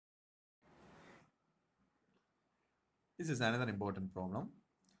This is another important problem.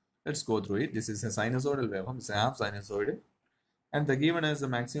 Let's go through it. This is a sinusoidal waveform. It's a half sinusoidal. And the given as the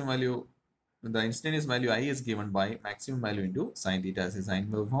maximum value, the instantaneous value I is given by maximum value into sine theta as a sine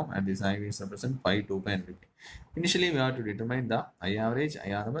waveform, and the sine is represent pi, 2 pi and 50. Initially, we have to determine the I average, I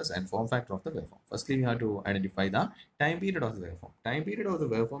RMS and form factor of the waveform. Firstly, we have to identify the time period of the waveform. Time period of the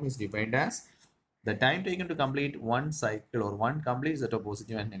waveform is defined as the time taken to complete one cycle or one complete set of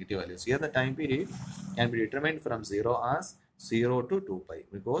positive and negative values. Here the time period can be determined from 0 as 0 to 2 pi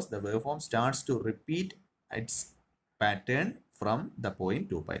because the waveform starts to repeat its pattern from the point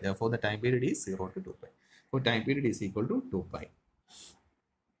 2 pi. Therefore, the time period is 0 to 2 pi. So, time period is equal to 2 pi.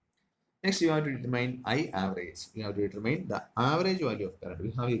 Next, you have to determine I average. You have to determine the average value of current.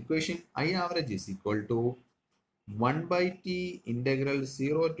 We have equation I average is equal to 1 by t integral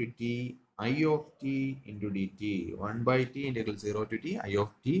 0 to t I of t into dt. 1 by t integral 0 to t I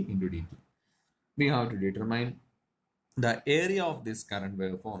of t into dt. We have to determine the area of this current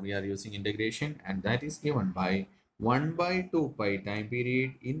waveform. We are using integration, and that is given by 1 by 2 pi time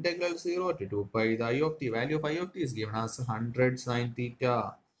period integral 0 to 2 pi. The I of t, value of I of t is given as 100 sine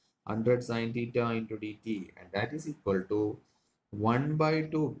theta. 100 sine theta into dt, and that is equal to 1 by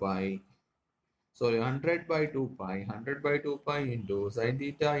 2 pi. So 100 by 2 pi, 100 by 2 pi into sine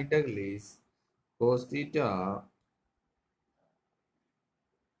theta integral is cos theta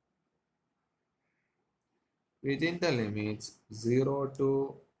within the limits 0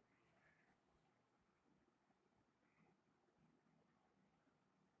 to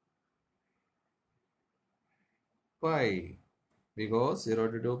pi, because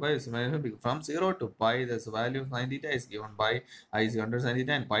 0 to 2 pi is from 0 to pi, the value of sine theta is given by I is 100 sine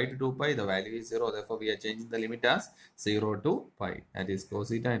theta, and pi to 2 pi the value is 0. Therefore, we are changing the limit as 0 to pi. That is cos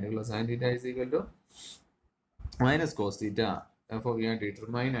theta integral sine theta is equal to minus cos theta. Therefore, we have to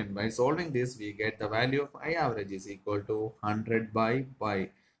determine, and by solving this, we get the value of I average is equal to 100 by pi.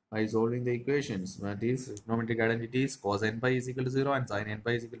 By solving the equations, that is trigonometric identities, cos n pi is equal to 0 and sin n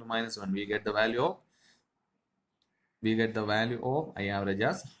pi is equal to minus 1. We get the value of I average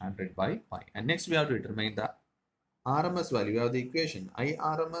as 100 by pi. And next we have to determine the RMS value. We have the equation I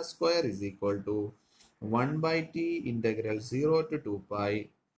RMS square is equal to 1 by t integral 0 to 2 pi.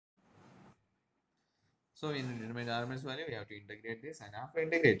 So in determine the RMS value, we have to integrate this, and after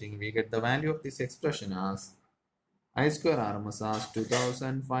integrating, we get the value of this expression as I square RMS as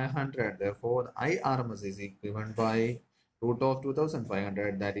 2500. Therefore, I RMS is given by root of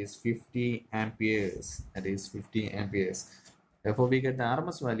 2500, that is 50 amperes. That is 50 amperes. Therefore, we get the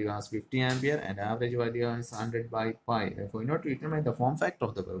RMS value as 50 ampere and average value is 100 by pi. Therefore, in order to determine the form factor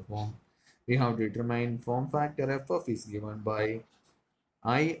of the waveform, we have to determine form factor FF is given by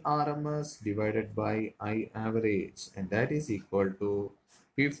I RMS divided by I average, and that is equal to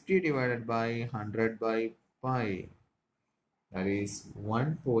 50 divided by 100 by pi. That is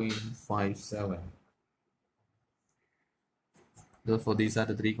 1.57. Therefore, these are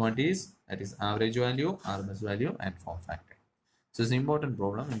the three quantities, that is average value, RMS value and form factor. So it's an important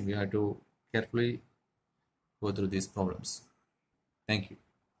problem, and we have to carefully go through these problems. Thank you.